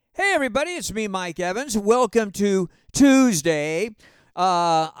Hey, everybody, it's me, Mike Evans. Welcome to Tuesday.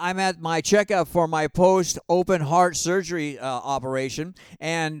 I'm at my checkup for my post-open heart surgery operation,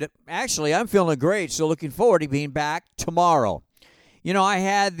 and actually, I'm feeling great, so looking forward to being back tomorrow. You know, I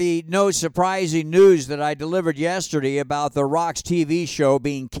had the no surprising news that I delivered yesterday about The Rock's TV show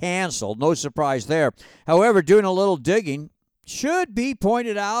being canceled. No surprise there. However, doing a little digging, should be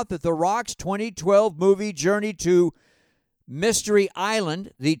pointed out that The Rock's 2012 movie Journey to Mystery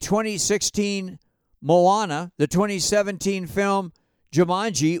Island, the 2016 Moana, the 2017 film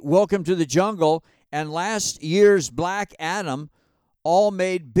Jumanji, Welcome to the Jungle, and last year's Black Adam all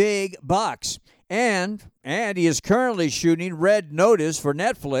made big bucks. And he is currently shooting Red Notice for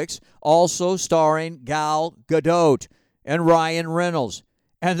Netflix, also starring Gal Gadot and Ryan Reynolds.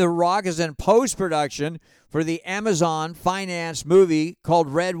 And The Rock is in post-production for the Amazon finance movie called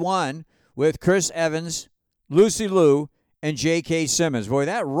Red One with Chris Evans, Lucy Liu, and J.K. Simmons. Boy,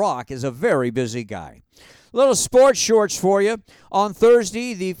 that Rock is a very busy guy. Little sports shorts for you. On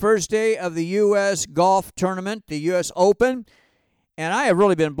Thursday, the first day of the U.S. golf tournament, the U.S. Open. And I have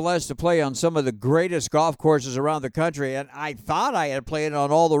really been blessed to play on some of the greatest golf courses around the country. And I thought I had played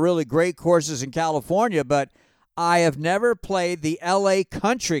on all the really great courses in California, but I have never played the L.A.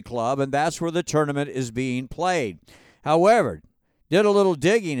 Country Club, and that's where the tournament is being played. However, did a little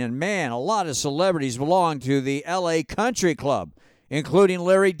digging, and man, a lot of celebrities belong to the L.A. Country Club, including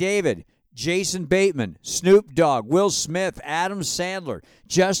Larry David, Jason Bateman, Snoop Dogg, Will Smith, Adam Sandler,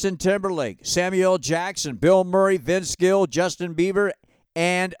 Justin Timberlake, Samuel Jackson, Bill Murray, Vince Gill, Justin Bieber,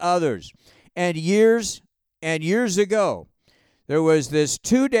 and others. And years ago, there was this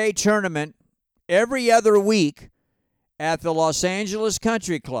 2-day tournament every other week at the Los Angeles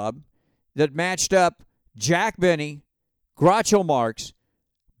Country Club that matched up Jack Benny, Groucho Marx,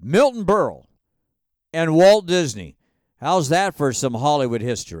 Milton Berle, and Walt Disney. How's that for some Hollywood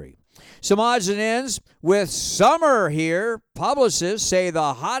history? Some odds and ends with summer here. Publicists say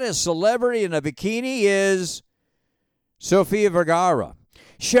the hottest celebrity in a bikini is Sofia Vergara.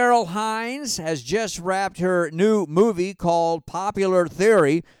 Cheryl Hines has just wrapped her new movie called Popular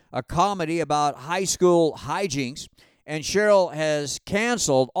Theory, a comedy about high school hijinks. And Cheryl has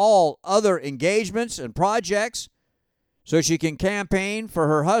canceled all other engagements and projects so she can campaign for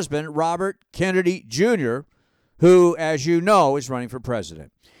her husband, Robert Kennedy Jr., who, as you know, is running for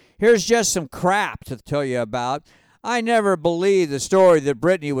president. Here's just some crap to tell you about. I never believed the story that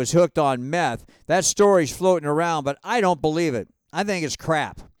Britney was hooked on meth. That story's floating around, but I don't believe it. I think it's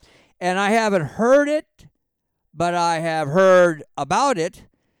crap. And I haven't heard it, but I have heard about it,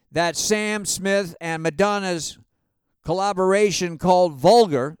 that Sam Smith and Madonna's collaboration called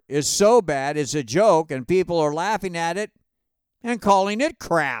Vulgar is so bad it's a joke, and people are laughing at it and calling it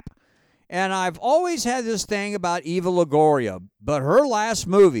crap. And I've always had this thing about Eva Longoria, but her last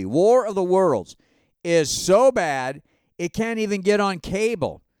movie, War of the Worlds, is so bad it can't even get on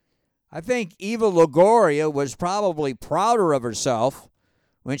cable. I think Eva Longoria was probably prouder of herself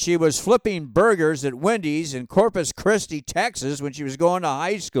when she was flipping burgers at Wendy's in Corpus Christi, Texas, when she was going to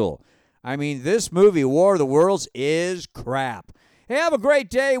high school. I mean, this movie, War of the Worlds, is crap. Hey, have a great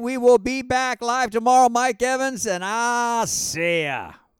day. We will be back live tomorrow. Mike Evans, and I'll see ya.